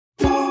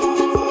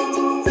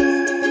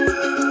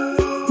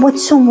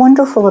What's so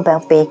wonderful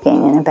about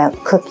baking and about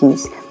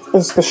cookies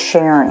is the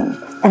sharing.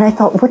 And I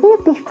thought, wouldn't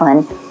it be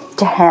fun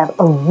to have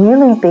a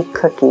really big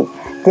cookie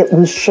that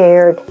we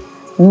shared,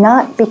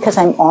 not because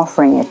I'm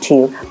offering it to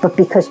you, but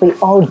because we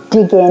all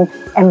dig in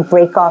and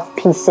break off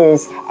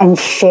pieces and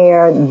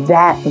share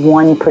that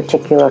one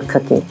particular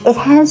cookie. It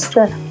has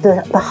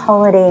the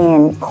holiday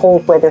and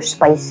cold weather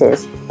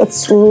spices.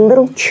 It's a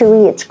little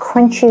chewy, it's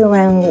crunchy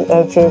around the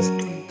edges.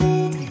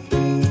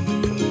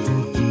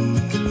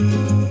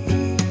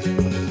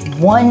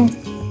 One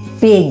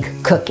big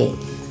cookie.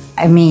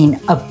 I mean,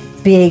 a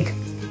big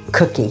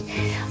cookie.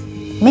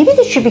 Maybe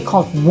this should be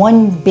called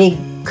one big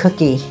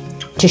cookie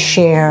to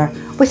share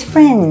with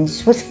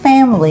friends, with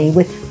family,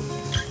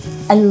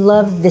 I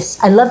love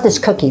this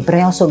cookie, but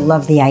I also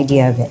love the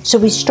idea of it. So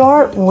we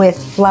start with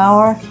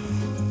flour,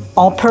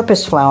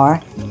 all-purpose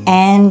flour,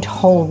 and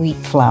whole wheat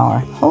flour.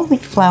 Whole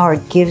wheat flour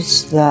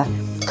gives the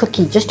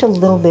cookie just a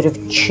little bit of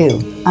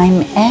chew.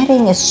 I'm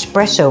adding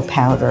espresso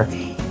powder.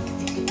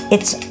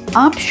 It's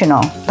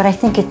optional, but I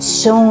think it's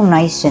so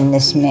nice in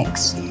this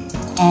mix.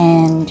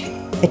 And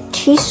a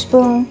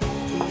teaspoon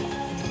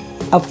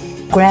of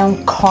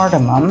ground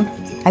cardamom.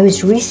 I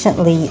was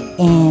recently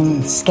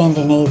in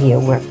Scandinavia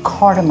where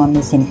cardamom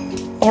is in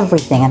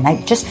everything, and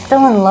I just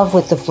fell in love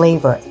with the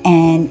flavor,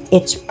 and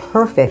it's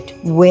perfect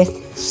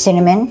with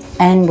cinnamon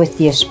and with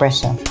the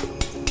espresso.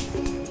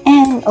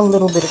 And a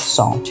little bit of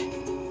salt.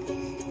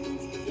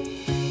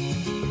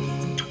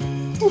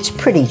 It's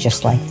pretty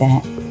just like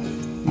that.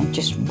 I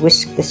just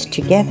whisk this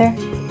together.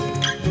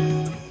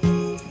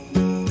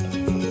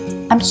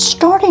 I'm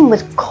starting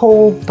with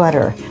cold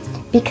butter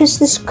because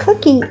this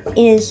cookie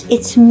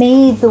it's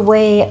made the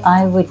way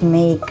I would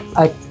make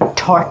a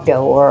tart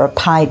dough or a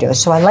pie dough.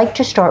 So I like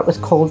to start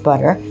with cold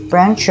butter,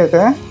 brown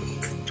sugar,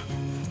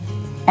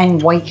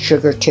 and white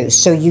sugar too.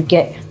 So you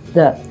get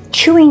the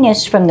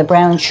chewiness from the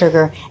brown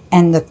sugar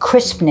and the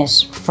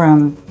crispness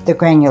from the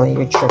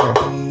granulated sugar.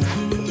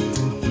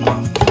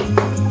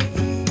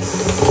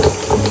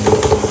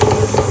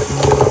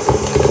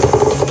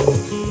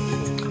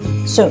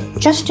 So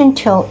just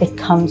until it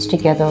comes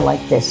together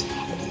like this.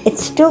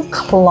 It's still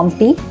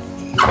clumpy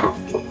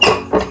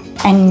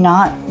and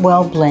not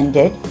well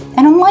blended,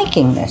 and I'm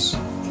liking this.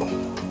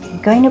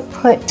 I'm going to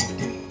put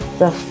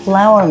the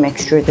flour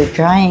mixture, the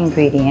dry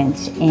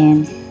ingredients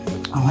in.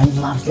 Oh, I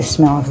love the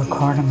smell of the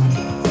cardamom.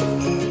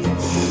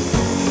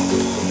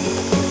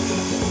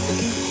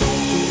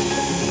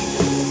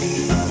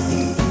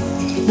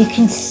 You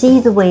can see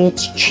the way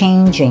it's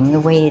changing, the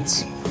way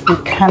it's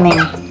becoming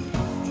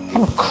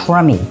kind of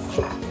crummy.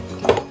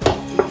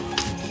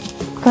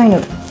 I'm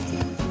going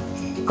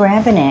to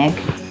grab an egg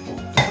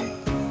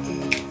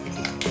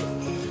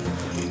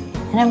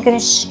and I'm going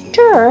to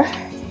stir,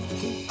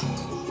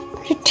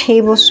 put a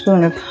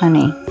tablespoon of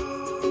honey,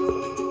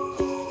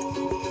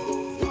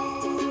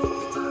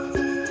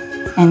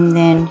 and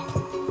then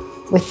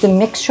with the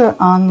mixer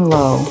on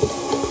low,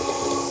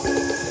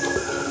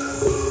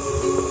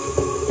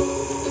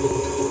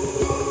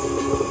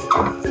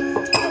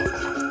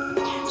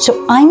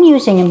 so I'm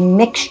using a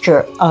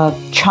mixture of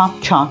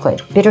chopped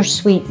chocolate,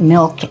 bittersweet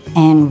milk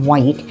and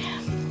white,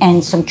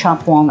 and some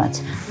chopped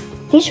walnuts.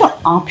 These are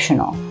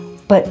optional,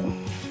 but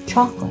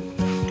chocolate.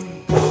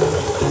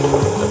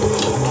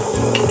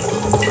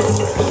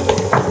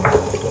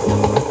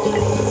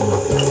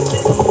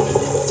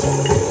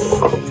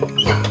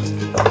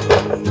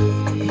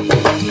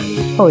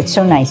 Oh, it's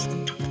so nice.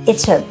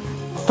 It's a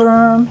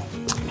firm,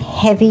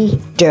 heavy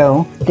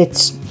dough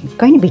that's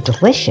going to be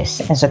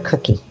delicious as a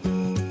cookie.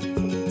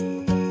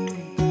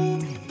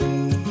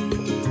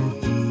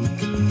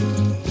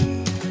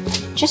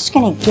 Just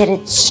going to get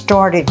it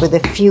started with a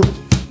few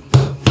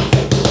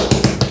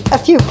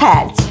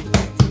pats.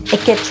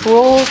 It gets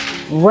rolled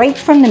right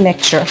from the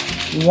mixer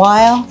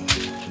while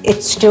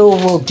it still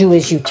will do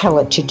as you tell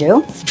it to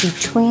do,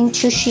 between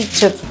two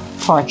sheets of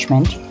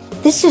parchment.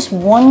 This is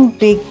one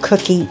big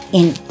cookie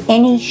in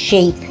any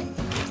shape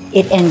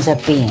it ends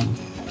up being.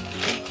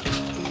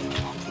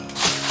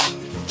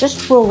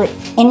 Just roll it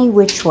any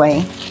which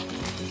way.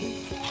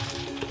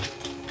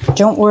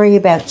 Don't worry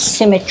about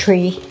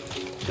symmetry.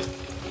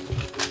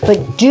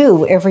 But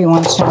do, every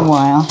once in a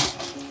while,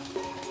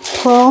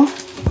 pull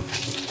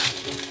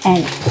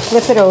and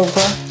flip it over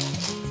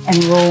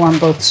and roll on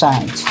both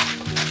sides.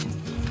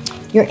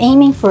 You're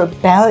aiming for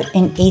about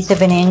 1/8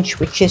 of an inch,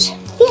 which is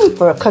thin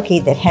for a cookie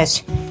that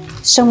has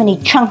so many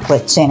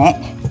chunklets in it.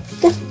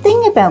 The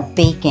thing about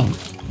baking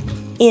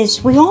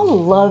is we all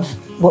love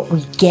what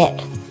we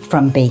get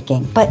from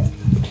baking, but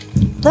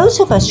those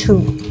of us who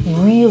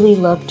really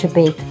love to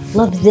bake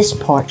love this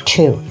part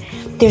too.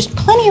 There's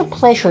plenty of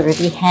pleasure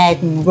to be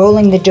had in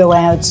rolling the dough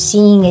out,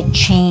 seeing it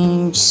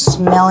change,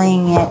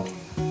 smelling it,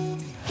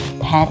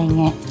 patting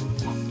it.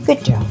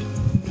 Good job.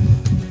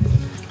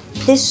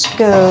 This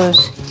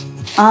goes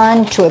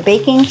onto a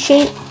baking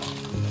sheet,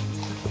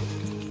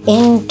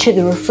 into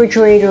the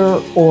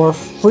refrigerator or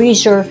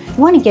freezer.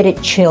 You want to get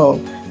it chilled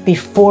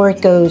before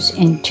it goes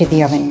into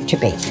the oven to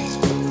bake.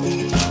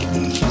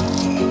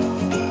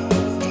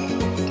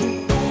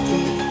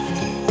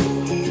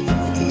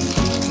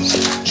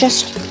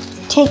 just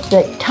take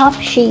the top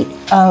sheet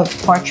of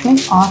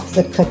parchment off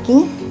the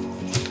cookie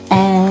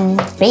and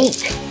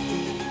bake.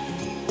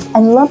 I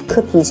love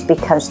cookies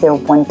because they're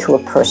one to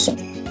a person.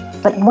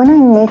 But when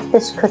I make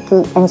this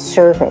cookie and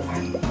serve it,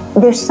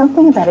 there's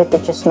something about it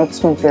that just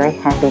makes me very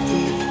happy.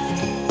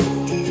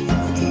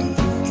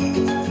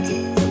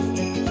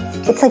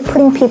 It's like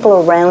putting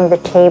people around the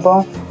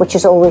table, which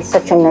is always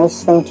such a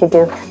nice thing to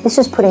do. This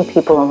is putting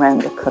people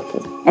around a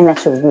cookie, and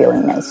that's a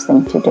really nice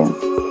thing to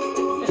do.